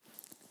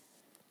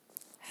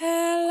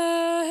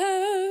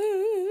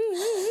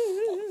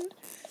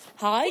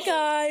Hi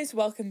guys,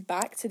 welcome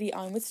back to the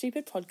I'm With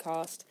Stupid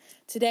podcast.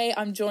 Today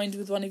I'm joined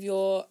with one of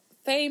your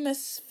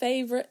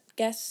favourite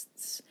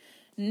guests,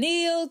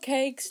 Nell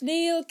Cakes.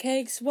 Nell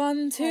Cakes,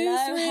 1, 2, 3.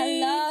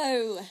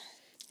 Hello.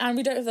 And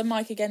we don't have the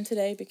mic again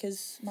today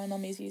because my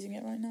mummy's using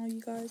it right now,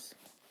 you guys.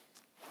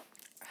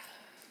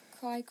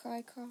 Cry.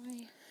 Cry,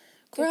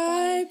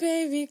 Goodbye.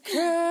 baby,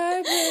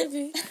 cry,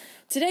 baby.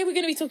 Today we're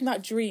going to be talking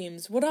about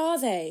dreams. What are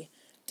they?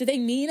 Do they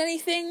mean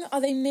anything? Are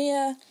they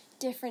mere...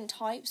 Different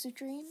types of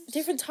dreams?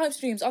 Different types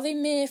of dreams. Are they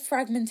mere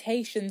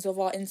fragmentations of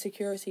our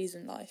insecurities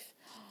in life?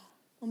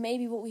 Or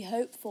maybe what we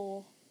hope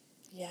for.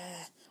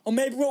 Yeah. Or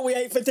maybe what we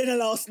ate for dinner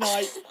last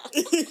night.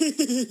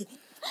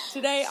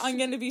 Today I'm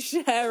going to be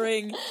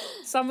sharing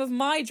some of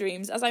my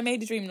dreams as I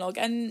made a dream log.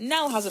 And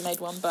Nell hasn't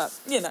made one, but,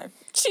 you know,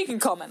 she can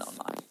comment on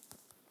mine.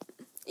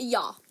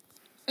 Yeah.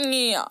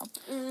 Yeah.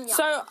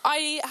 So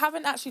I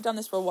haven't actually done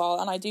this for a while,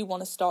 and I do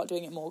want to start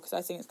doing it more because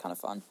I think it's kind of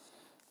fun.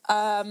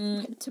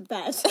 Went to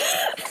bed.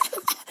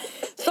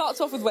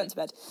 Starts off with went to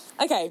bed.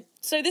 Okay,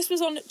 so this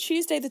was on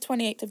Tuesday the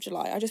 28th of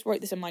July. I just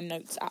wrote this in my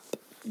notes app.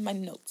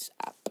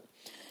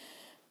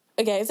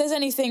 Okay, if there's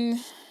anything...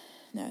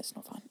 No, it's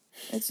not fine.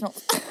 It's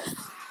not...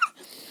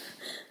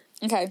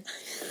 Okay.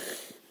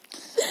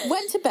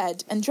 Went to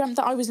bed and dreamt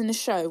that I was in a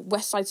show,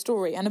 West Side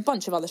Story, and a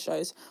bunch of other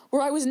shows,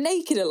 where I was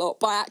naked a lot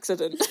by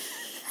accident.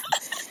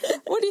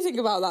 What do you think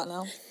about that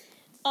now?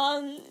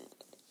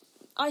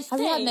 Have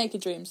you had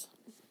naked dreams?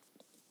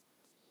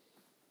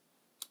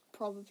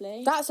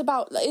 Probably. That's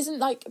about... Isn't,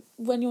 like,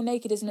 when you're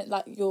naked, isn't it,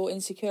 like, you're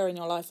insecure in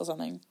your life or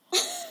something?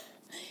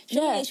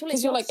 Yeah,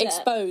 because you're, like,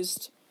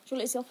 exposed.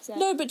 Surely it's the opposite.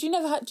 No, but do you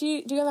ever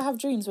have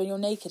dreams when you're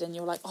naked and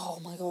you're like,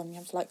 oh, my God, and you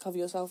have to, like, cover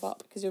yourself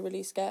up because you're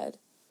really scared?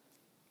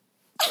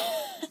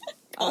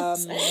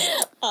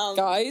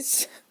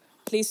 Guys,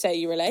 please say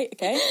you relate,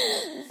 okay?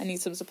 I need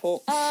some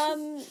support.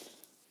 Not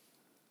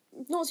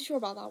too sure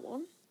about that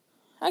one.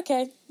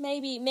 Okay.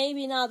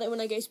 Maybe now that when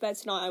I go to bed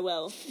tonight I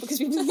will, because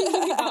we've been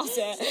thinking about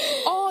it.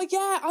 Oh,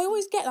 yeah, I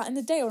always get that in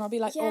the day when I'll be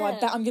like, oh, I Yeah.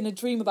 bet I'm going to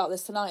dream about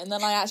this tonight, and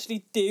then I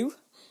actually do.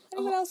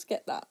 Anyone else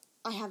get that?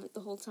 I have it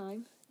the whole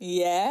time.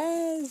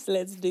 Yes,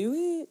 let's do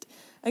it.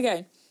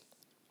 Okay.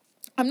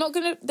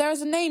 There's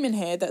a name in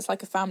here that's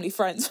like a family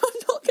friend, so I'm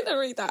not going to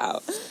read that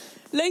out.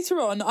 Later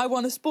on, I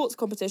won a sports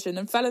competition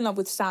and fell in love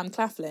with Sam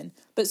Claflin,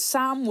 but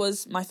Sam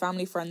was my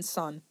family friend's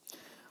son.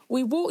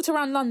 We walked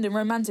around London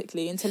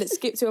romantically until it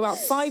skipped to about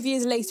 5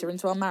 years later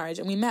into our marriage,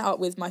 and we met up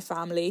with my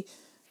family,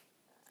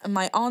 and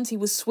my auntie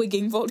was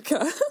swigging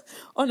vodka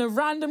on a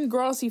random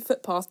grassy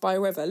footpath by a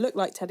river, looked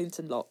like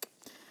Teddington Lock.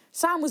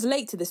 Sam was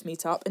late to this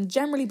meet-up and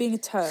generally being a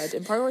turd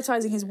and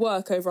prioritising his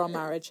work over our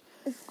marriage.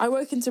 I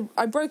broke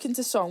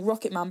into song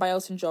Rocket Man by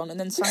Elton John and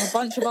then sang a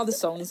bunch of other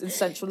songs in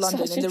central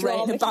London in the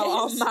rain about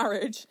our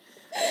marriage.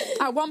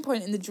 At one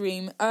point in the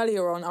dream,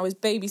 earlier on, I was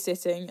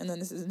babysitting, and then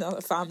this is another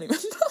family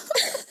member.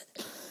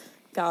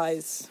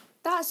 Guys.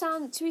 That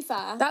sounds, to be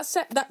fair... That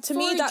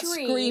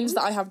screams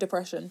that I have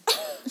depression.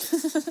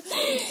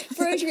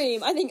 For a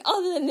dream, I think,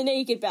 other than the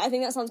naked bit, I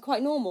think that sounds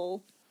quite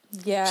normal.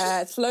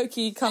 Yeah, it's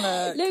low-key kind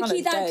of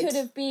Low-key, that dead. could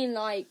have been,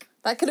 like...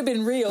 That could have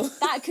been real.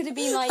 That could have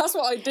been, like... That's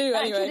what I do,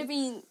 anyway. That could have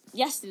been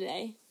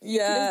yesterday.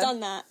 Yeah. Could have done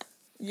that.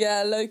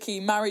 Yeah,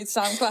 low-key, married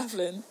Sam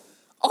Claflin.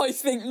 I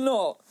think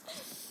not.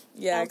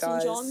 Yeah, Elton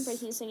guys. John,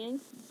 breaking and singing.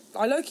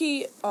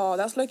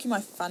 That's low-key my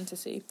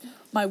fantasy.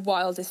 My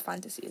wildest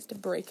fantasy is to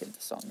break into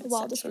song in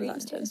Wildest central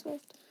dreams, London. Taylor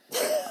Swift.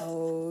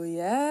 Oh,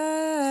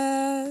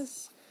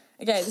 yes.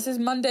 Okay, this is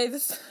Monday.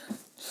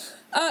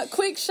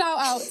 Quick shout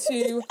out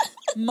to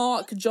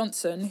Mark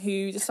Johnson,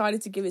 who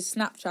decided to give his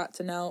Snapchat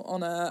to Nell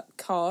on a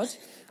card.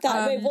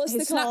 What's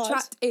his the card?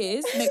 Snapchat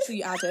is, make sure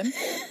you add him,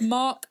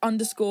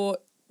 Mark_JONSSON,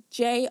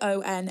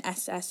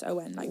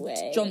 like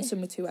Wait.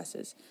 Johnson with 2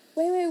 S's.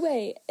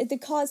 Wait. The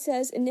card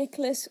says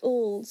Nicholas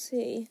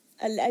Alsey,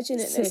 a legend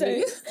in his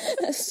Silly. own...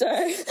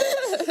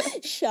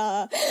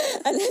 Sure.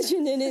 A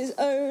legend in his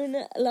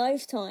own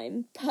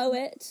lifetime.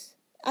 Poet,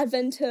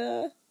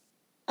 adventurer,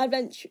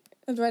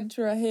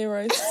 Adventurer,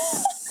 hero,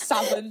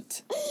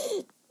 savant.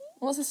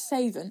 What's a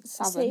savant?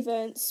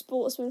 savant,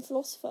 sportsman,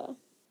 philosopher.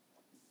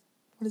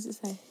 What does it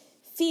say?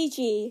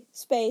 Fiji,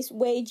 space,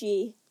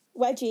 wedgie,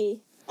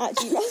 at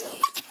Gmail.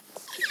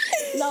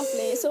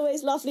 Lovely. It's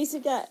always lovely to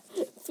get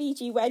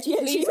Fiji, wedgie at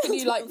Please, can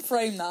you, Gmail.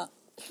 frame that?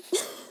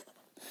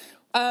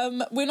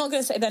 We're not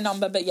going to say their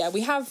number, but yeah,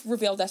 we have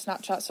revealed their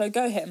Snapchat, so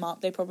go hit them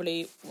up. They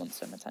probably want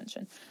some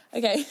attention.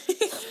 Okay.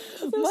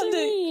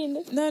 Monday.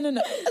 No. As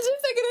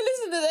if they're going to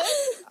listen to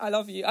this. I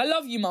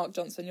love you, Mark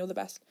Johnson. You're the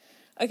best.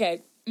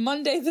 Okay,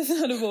 Monday the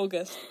 3rd of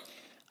August.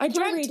 Can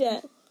I read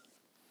it?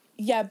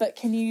 Yeah, but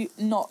can you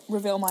not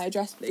reveal my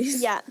address,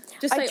 please? Yeah.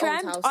 Just say I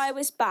dreamt old house. I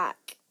was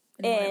back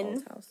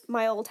in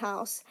my old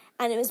house,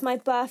 and it was my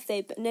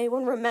birthday, but no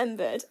one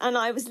remembered, and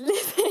I was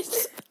livid.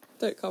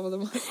 Don't cover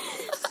them.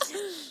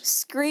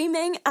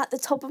 Screaming at the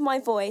top of my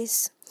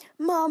voice,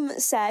 Mum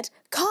said,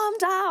 "Calm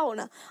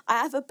down. I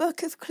have a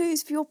book of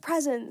clues for your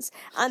presents."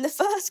 And the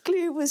first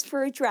clue was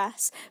for a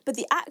dress, but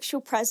the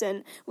actual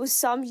present was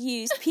some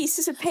used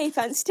pieces of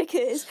paper and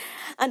stickers,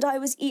 and I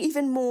was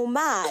even more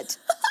mad.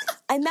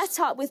 I met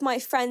up with my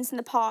friends in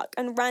the park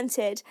and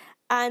ranted,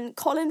 and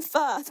Colin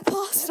Firth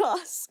passed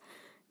us.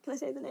 Can I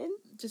say the name?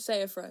 Just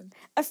say a friend.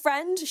 A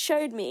friend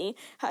showed me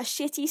her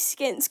shitty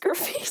skins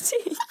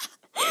graffiti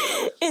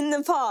in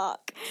the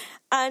park,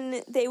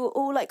 and they were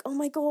all like, "Oh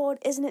my god,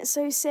 isn't it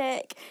so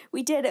sick?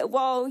 We did it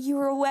while you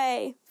were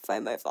away."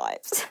 FOMO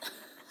vibes.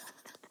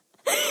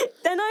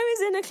 Then I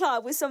was in a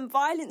club with some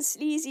violent,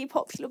 sleazy,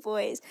 popular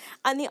boys,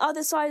 and the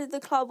other side of the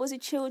club was a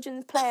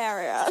children's play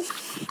area.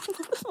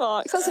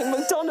 Fuck, sounds like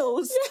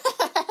McDonald's.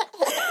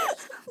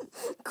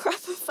 Crap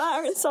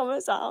affair in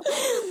Summertown.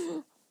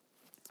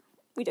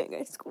 We don't go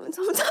to school in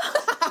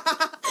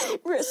Summertown.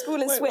 We're at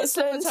school in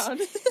Switzerland.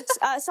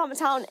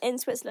 Summertown in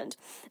Switzerland.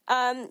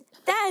 Then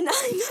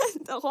I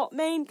met the hot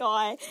main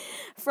guy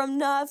from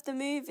Nerve the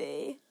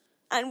movie,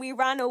 and we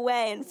ran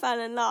away and fell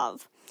in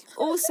love.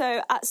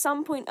 Also, at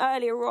some point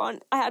earlier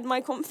on, I had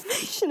my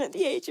confirmation at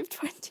the age of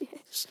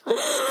 20-ish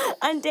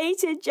and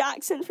dated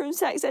Jackson from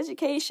Sex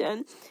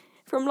Education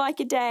from like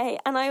a day,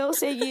 and I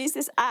also used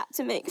this app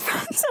to make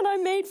friends, and I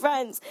made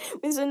friends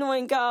with this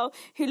annoying girl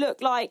who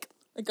looked like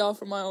a girl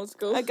from my old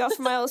school.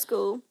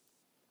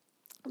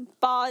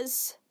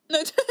 Buzz.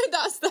 No,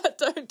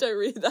 don't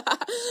read that.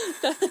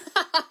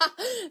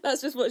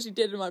 That's just what she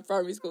did in my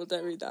primary school.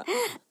 Don't read that.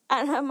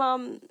 And her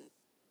mum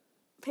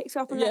picked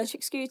her up on an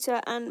electric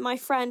scooter, and my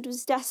friend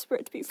was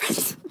desperate to be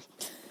friends with me.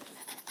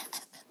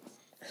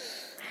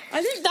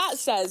 I think that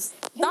says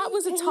that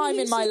was a time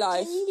in my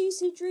life. Can you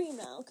lucid dream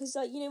now? Because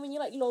like, you know, when you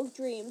like log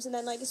dreams and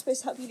then like it's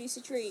supposed to help you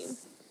lucid dream.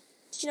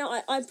 Do you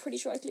know? I'm pretty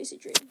sure I can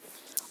lucid dream.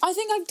 I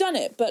think I've done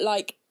it, but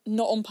like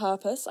not on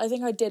purpose. I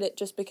think I did it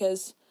just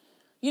because,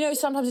 you know,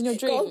 sometimes in your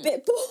dream, got a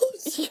bit bored.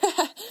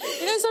 Yeah,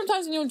 you know,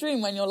 sometimes in your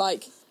dream when you're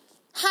like,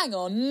 hang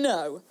on,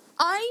 no,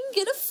 I'm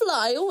gonna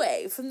fly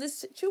away from this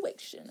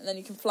situation, and then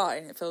you can fly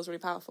and it feels really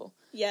powerful.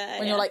 Yeah.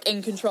 When you're like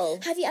in control.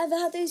 Have you ever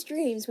had those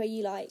dreams where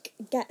you like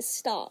get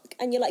stuck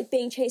and you're like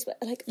being chased by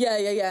like?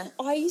 Yeah.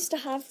 I used to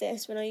have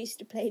this when I used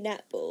to play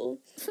netball,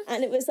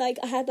 and it was like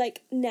I had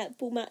like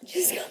netball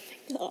matches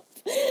coming up,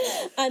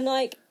 and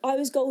like I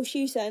was goal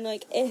shooter, and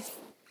like if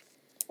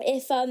I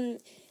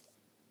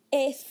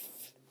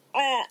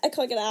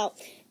can't get it out.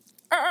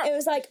 It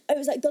was like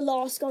the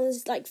last goal.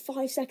 There's like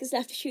 5 seconds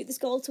left to shoot this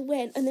goal to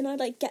win, and then I'd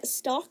like get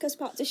stuck. I was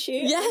about to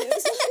shoot. Yeah, and it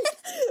was like,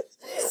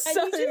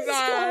 so and you just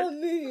bad. can't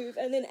move,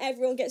 and then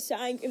everyone gets so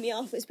angry at me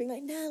afterwards, being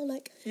like, "No,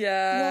 like,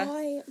 yeah,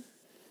 why?"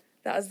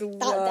 That is the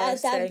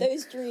worst thing.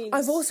 Those dreams.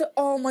 I've also,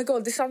 oh my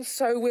god, this sounds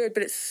so weird,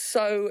 but it's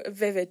so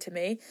vivid to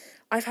me.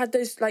 I've had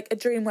those like a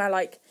dream where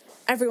like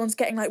everyone's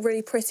getting like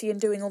really pretty and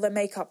doing all their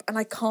makeup, and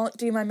I can't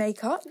do my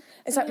makeup.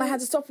 It's like my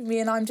hands are stopping me,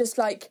 and I'm just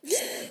like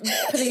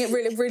putting it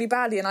really, really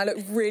badly, and I look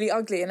really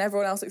ugly, and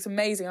everyone else looks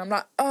amazing. I'm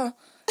like, I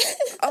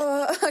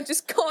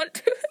just can't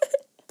do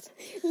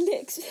it.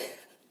 Licks.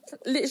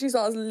 Literally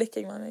starts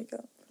licking my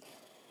makeup.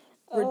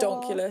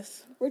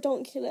 Redonkulous.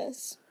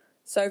 Redonkulous.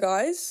 So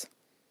guys,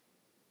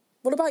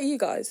 what about you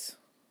guys?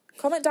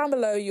 Comment down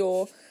below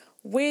your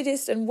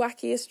weirdest and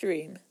wackiest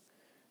dream.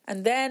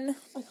 And then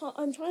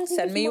I'm trying to think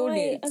send me your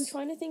nudes. I'm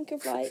trying to think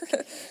of like,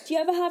 do you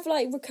ever have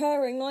like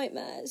recurring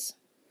nightmares?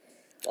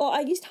 Or I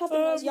used to have them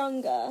when I was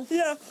younger.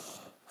 Yeah.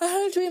 I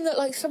had a dream that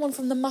like someone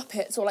from the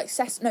Muppets or like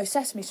Sesame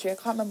Street, I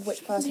can't remember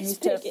which person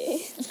used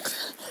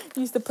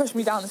to push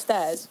me down the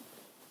stairs.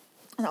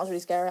 And that was really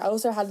scary. I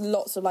also had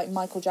lots of like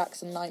Michael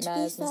Jackson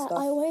nightmares and stuff.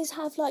 I always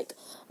have like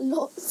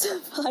lots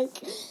of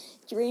like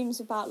dreams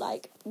about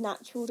like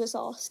natural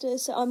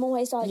disasters. So I'm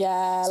always like,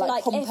 yeah, so,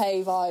 like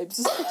Pompeii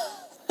vibes.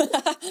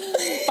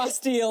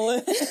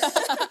 Bastille.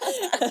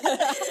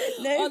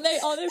 No.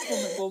 Are they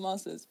from Ball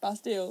Masters?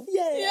 Bastille.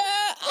 Yeah. If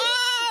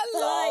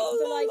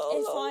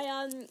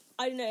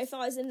I don't know, if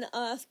I was in an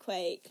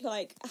earthquake,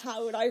 like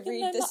how would I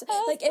read this?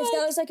 Like if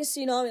there was like a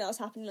tsunami that was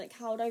happening, like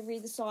how would I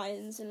read the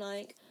signs, and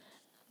like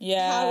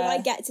how would I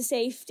get to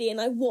safety, and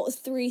like what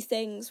 3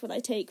 things would I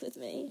take with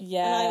me?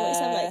 Yeah. And I always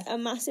have like a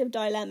massive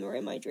dilemma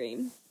in my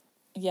dream.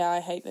 Yeah, I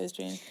hate those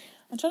dreams.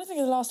 I'm trying to think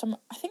of the last time.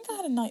 I think I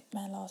had a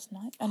nightmare last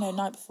night. Oh no,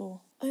 night before.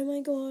 Oh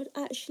my god,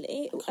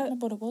 actually. I can't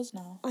remember what it was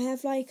now. I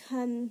have like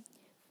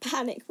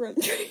panic room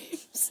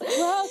dreams.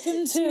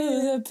 Welcome to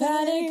the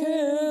panic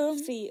room.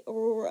 Feet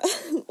aura.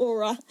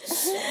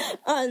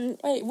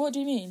 Wait, what do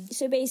you mean?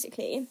 So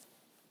basically,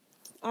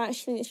 I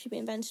actually think this should be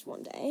invented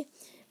one day.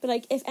 But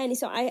like, if any,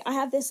 so I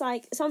have this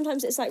like,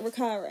 sometimes it's like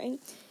recurring.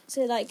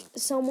 So like,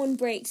 someone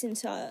breaks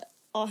into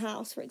our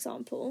house, for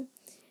example,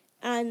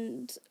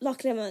 And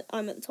luckily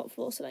I'm at the top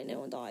floor, so like no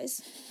one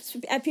dies.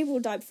 So, people will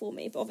die before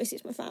me, but obviously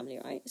it's my family,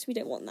 right? So we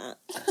don't want that.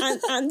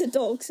 And the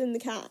dogs and the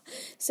cat.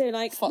 So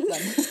like fuck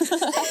them.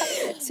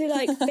 So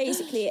like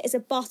basically it's a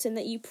button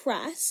that you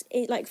press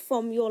it like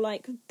from your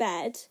like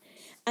bed,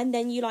 and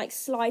then you like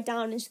slide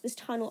down into this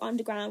tunnel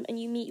underground and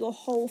you meet your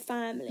whole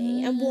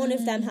family, and one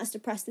of them has to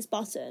press this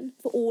button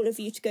for all of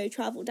you to go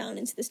travel down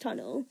into this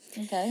tunnel.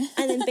 Okay.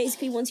 And then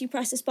basically once you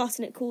press this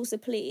button it calls the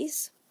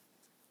police.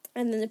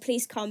 And then the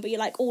police come, but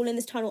you're, like, all in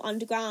this tunnel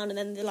underground, and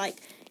then they're,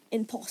 like,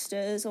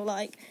 imposters or,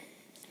 like...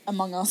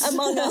 Among Us.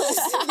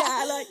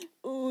 Yeah, like,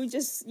 ooh,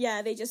 just,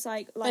 yeah, they just,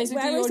 like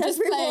basically, where you're is just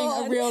everyone?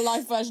 playing a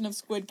real-life version of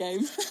Squid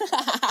Game.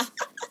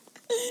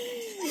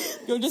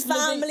 You're just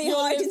family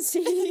hide and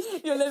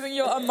seek. You're living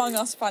your Among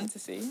Us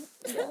fantasy.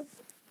 Yeah.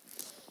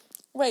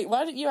 Wait,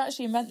 why didn't you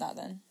actually invent that,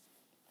 then?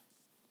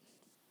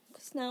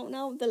 Because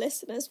now the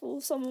listeners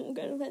someone will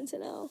go and invent it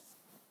now.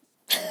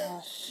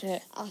 Oh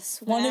shit! I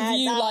swear.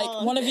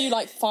 One of you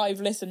 5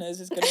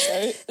 listeners is gonna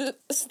go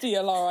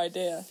steal our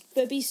idea.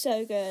 It'd be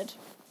so good.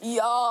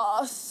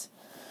 Yes.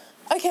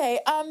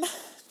 Okay.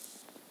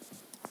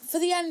 For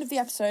the end of the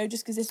episode,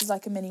 just because this is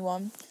like a mini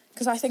one,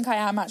 because I think I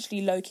am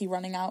actually low key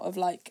running out of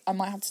I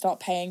might have to start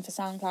paying for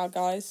SoundCloud,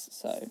 guys.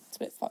 So it's a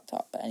bit fucked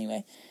up. But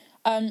anyway,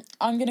 I'm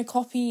gonna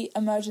copy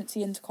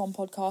Emergency Intercom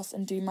podcast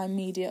and do my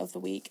media of the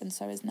week, and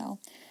so is Nell,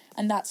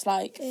 and that's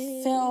like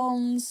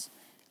films.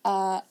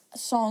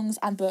 Songs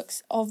and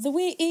books of the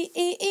week.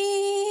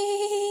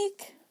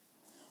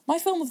 My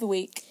film of the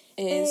week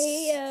is...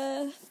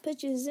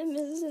 put your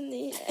zimmers in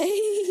the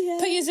air.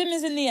 Put your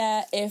zimmers in the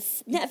air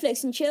if...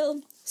 Netflix and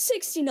chill,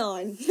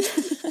 69.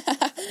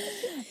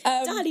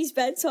 Daddy's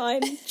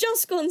bedtime,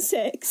 just gone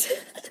 6.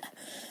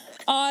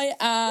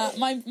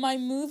 My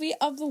movie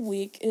of the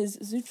week is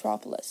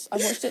Zootropolis. I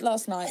watched it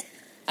last night,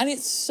 and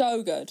it's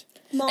so good.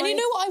 And you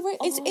know what I wrote?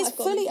 It's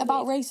fully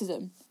about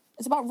racism.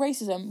 It's about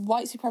racism,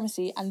 white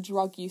supremacy, and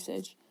drug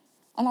usage.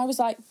 And I was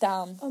like,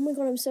 damn. Oh my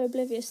god, I'm so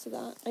oblivious to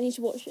that. I need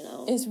to watch it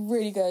now. It's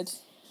really good.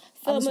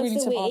 I was reading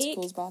some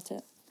articles about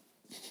it.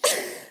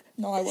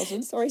 No, I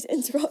wasn't. Sorry to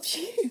interrupt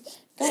you.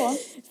 Go on.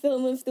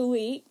 Film of the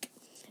week.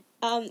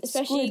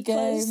 Especially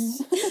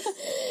because...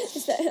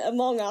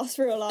 Among Us,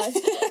 real life.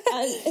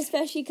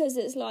 Especially because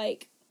it's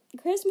like...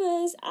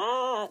 Christmas,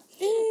 Oh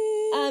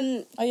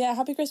yeah,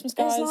 happy Christmas,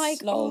 guys. It's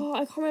like, Lol.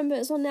 I can't remember,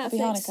 it's on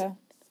Netflix. Happy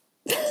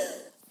Hanukkah.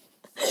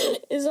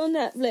 It's on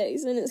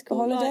Netflix and it's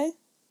called Holiday?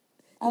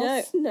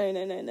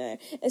 No.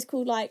 It's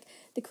called like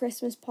The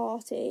Christmas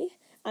Party,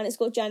 and it's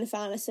got Jennifer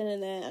Aniston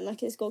in it, and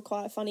like it's got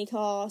quite a funny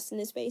cast,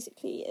 and it's really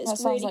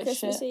like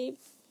Christmassy. Shit.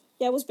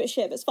 Yeah, it was a bit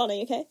shit, but it's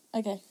funny. Okay.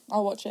 Okay,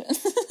 I'll watch it.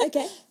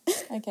 Okay.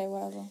 Okay,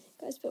 whatever.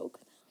 Guys, feel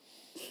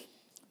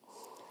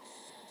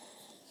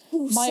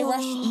My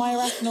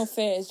irrational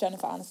fear is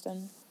Jennifer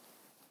Aniston.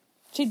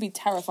 She'd be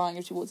terrifying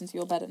if she walked into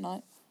your bed at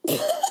night.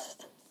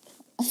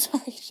 I'm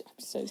sorry, I'm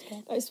so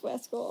scared. I swear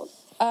to God.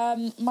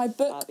 My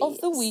book of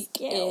the week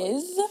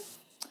is...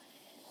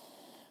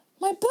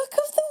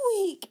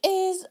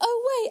 Oh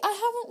wait, I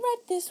haven't read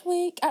this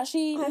week.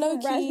 Actually, I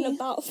haven't read in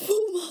about 4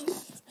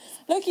 months.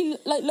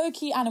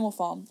 Low-key Animal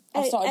Farm.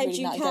 I've started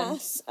reading that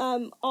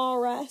again.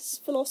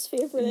 RS,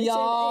 Philosophy of Religion, Yes.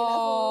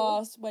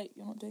 A-levels. Wait,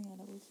 you're not doing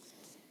A-levels.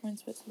 We're in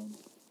Switzerland.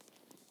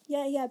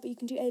 Yeah, but you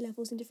can do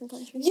A-levels in different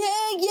countries.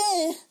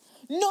 Yeah.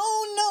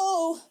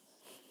 No.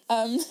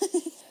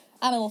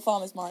 Animal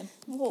Farm is mine,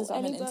 because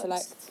I'm an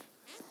intellect.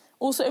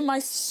 Also in my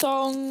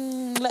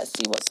song, let's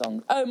see what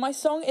song. Oh, my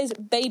song is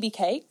Baby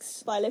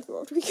Cakes by Olivia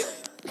Rodrigo.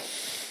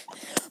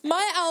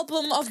 My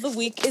album of the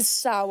week is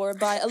Sour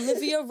by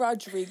Olivia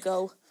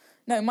Rodrigo.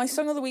 No, my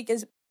song of the week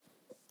is...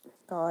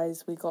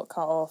 Guys, we got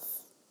cut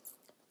off.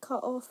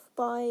 Cut off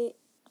by...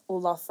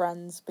 all our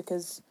friends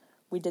because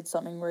we did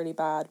something really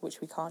bad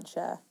which we can't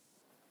share.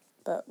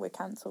 But we're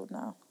cancelled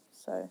now,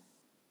 so...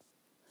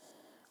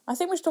 I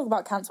think we should talk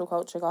about cancel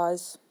culture,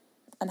 guys,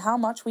 and how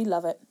much we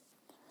love it.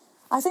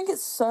 I think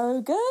it's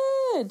so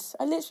good.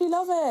 I literally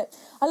love it.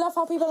 I love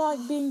how people are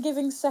being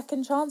given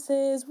second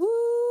chances. Woo!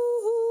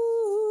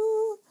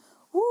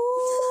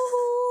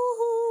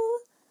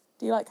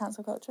 Do you like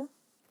cancel culture?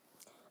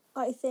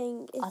 I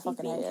think if you've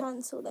fucking hate been it.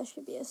 cancelled, there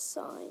should be a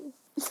sign.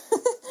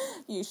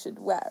 You should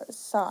wear a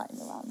sign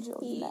around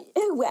your neck.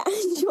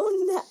 Around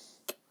your neck.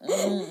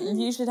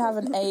 You should have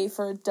an A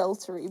for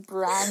adultery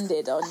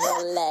branded on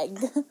your leg.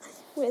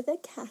 With a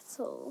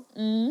cattle.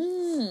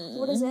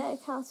 What is it? A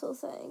cattle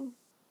thing?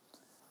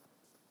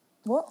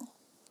 What?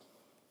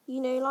 You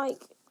know,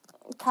 like...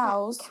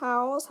 Cows.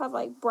 Cows have,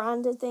 like,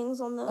 branded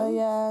things on them. Oh,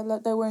 yeah,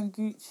 like they're wearing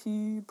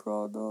Gucci,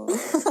 Prada.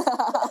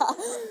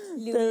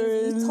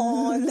 Louis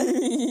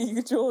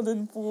Vuitton.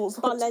 Jordan 4s.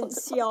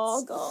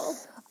 Balenciaga.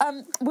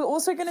 We're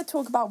also going to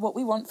talk about what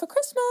we want for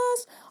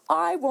Christmas.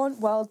 I want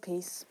world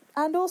peace.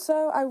 And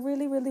also, I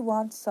really, really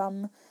want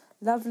some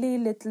lovely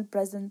little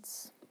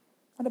presents.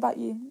 What about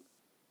you?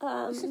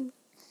 I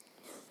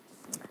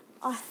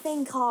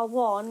think I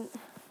want...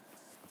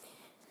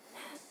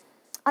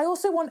 I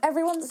also want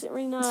everyone's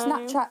really know.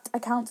 Snapchat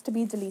accounts to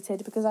be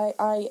deleted because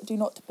I do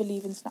not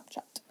believe in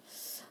Snapchat.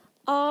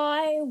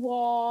 I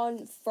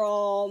want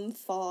from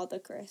Father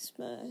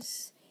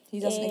Christmas. He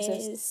doesn't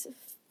exist.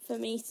 For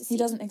me to see. He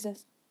doesn't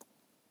exist.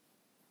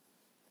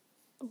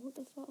 What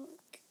the fuck?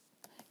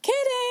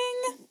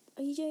 Kidding!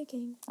 Are you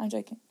joking? I'm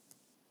joking.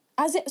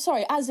 As if.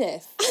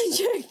 I'm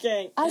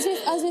joking. As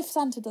if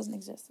Santa doesn't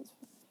exist.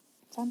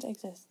 Santa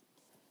exists.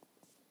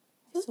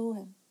 I saw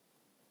him.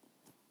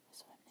 I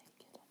saw him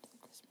naked under the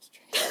Christmas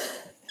tree.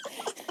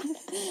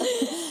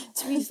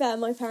 To be fair,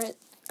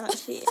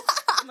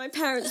 my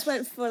parents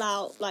went full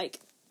out, like,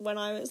 when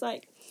I was,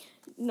 like,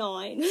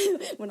 9,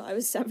 when I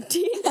was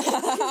 17.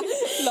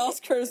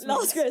 Last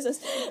Christmas.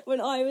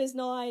 When I was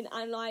 9,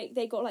 and, like,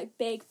 they got, like,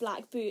 big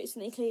black boots,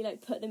 and they clearly,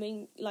 like, put them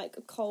in, like,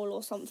 a coal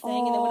or something,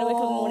 and then when I woke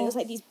up in the morning, it was,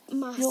 like, these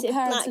massive Your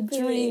parents black are boots.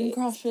 dream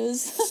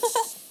crushers.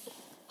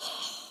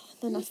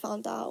 Then I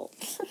found out.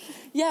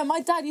 Yeah,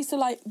 my dad used to,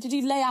 like, did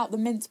you lay out the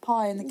mince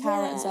pie and the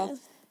carrot and stuff?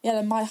 Yeah,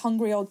 then my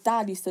hungry old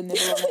dad used to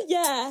nibble on it.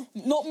 Yeah.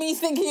 Not me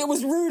thinking it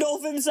was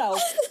Rudolph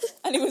himself.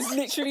 And it was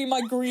literally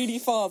my greedy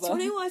father. Do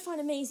you know what I find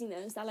amazing, though?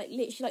 Is that, like,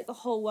 literally, like, the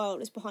whole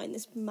world is behind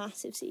this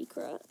massive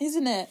secret.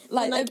 Isn't it?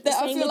 Like, And,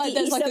 I feel like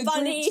there's, like, a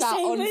Bunny, group chat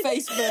on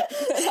Facebook.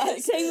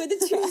 Like, same with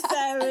the Tooth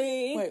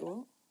Fairy. wait,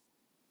 what?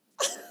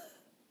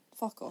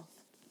 Fuck off.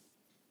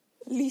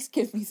 At least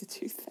give me the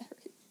Tooth Fairy.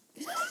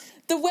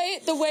 The way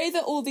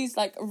that all these,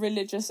 like,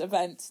 religious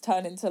events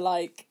turn into,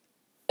 like,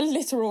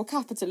 literal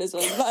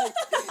capitalism, like,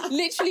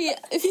 literally,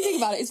 if you think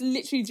about it, it's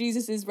literally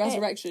Jesus'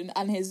 resurrection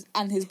and his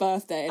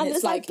birthday, and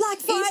it's like Black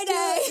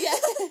Friday,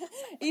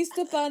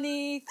 Easter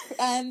Bunny,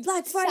 and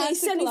Black Friday,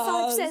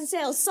 75%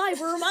 sales,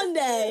 Cyber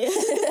Monday.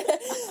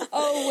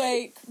 Oh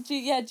wait,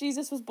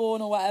 Jesus was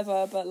born or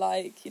whatever, but,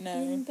 like, you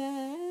know.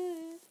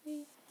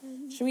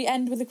 Should we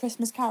end with a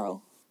Christmas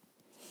carol?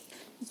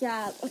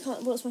 Yeah, I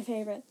can't. What's my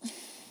favourite?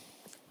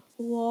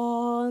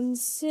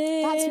 Once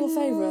in That's your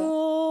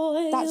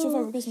favourite. That's your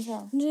favourite Christmas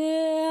carol.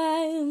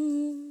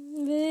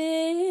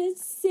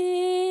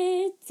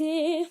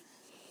 City.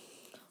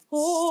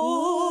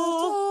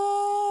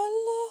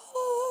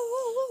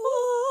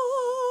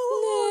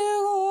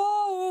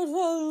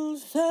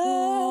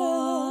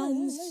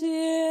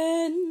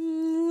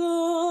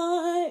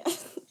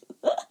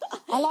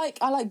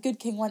 I like Good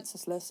King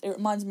Wenceslas. It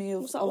reminds me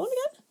of... What's that one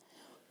again?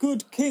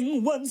 Good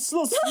King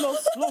Wenceslas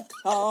looked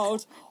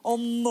out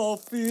on the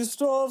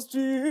feast of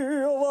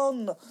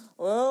Stephen,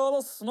 where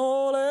the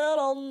snow lay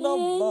on the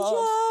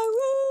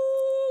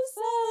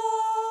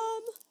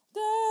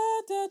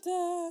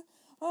Jerusalem,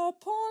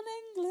 upon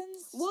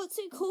England's... What's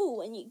it called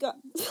when you go...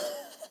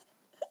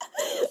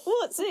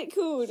 What's it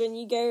called when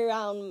you go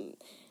around,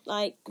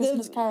 like...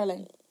 Christmas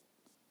caroling.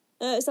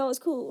 Is that what it's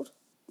called?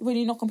 When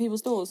you knock on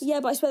people's doors? Yeah,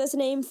 but I swear there's a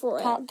name for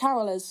it.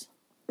 Carolers.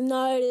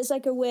 No, there's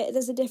like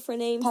there's a different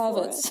name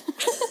Perverts. for it.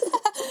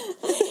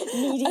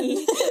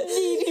 Needy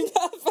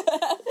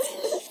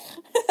perverts.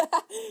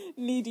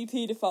 Needy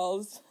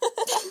paedophiles.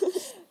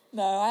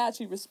 No, I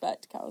actually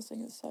respect carol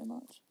singers so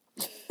much.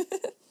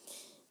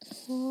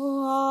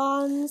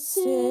 Once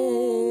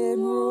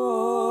in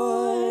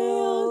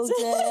royal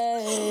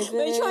David.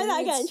 Wait, try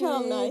that again.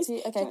 Try it nice.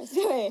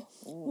 Okay.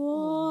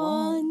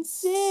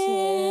 Once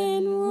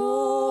in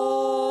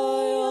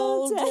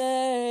royal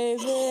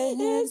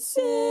David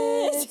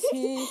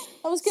city.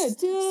 That was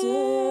good.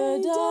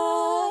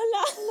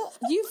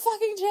 You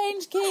fucking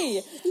changed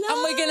key. No.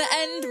 And we're going to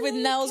end with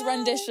Nell's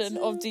rendition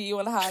of Do You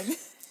Wanna Hang?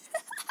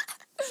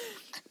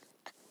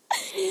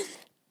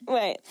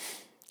 Wait.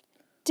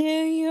 Do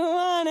you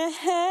wanna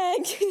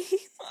hang?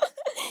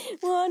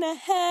 Wanna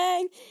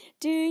hang?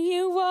 Do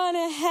you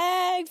wanna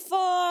hang for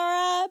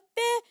a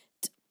bit?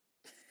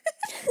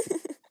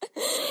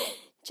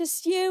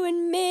 Just you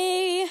and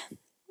me,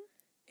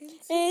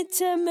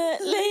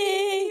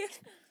 intimately.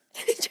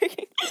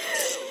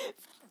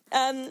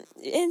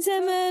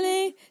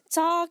 Intimately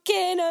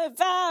talking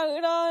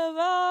about all of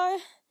our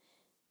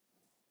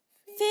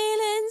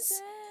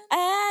feelings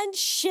and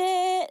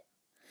shit.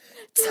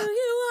 Do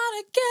you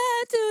wanna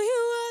get? Do you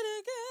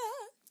wanna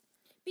get?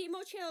 Be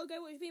more chill.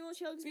 Go with Be More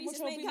Chill. Be more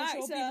chill. Be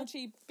more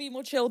chill. Be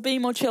more chill. Be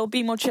more chill.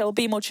 Be more chill.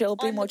 Be more chill.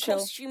 Be more chill.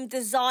 Costume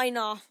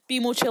designer. Be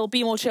more chill.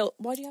 Be more chill.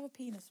 Why do you have a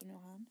penis on your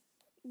hand?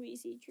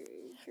 Weezy Drew.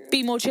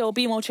 Be more chill.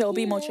 Be more chill.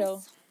 Be more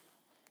chill.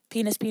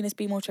 Penis.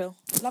 Be more chill.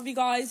 Love you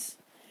guys.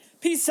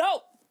 Peace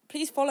out.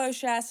 Please follow,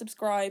 share,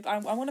 subscribe. I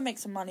want to make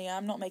some money.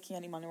 I'm not making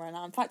any money right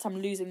now. In fact,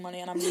 I'm losing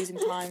money and I'm losing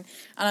time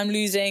and I'm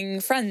losing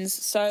friends.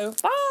 So,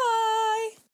 bye.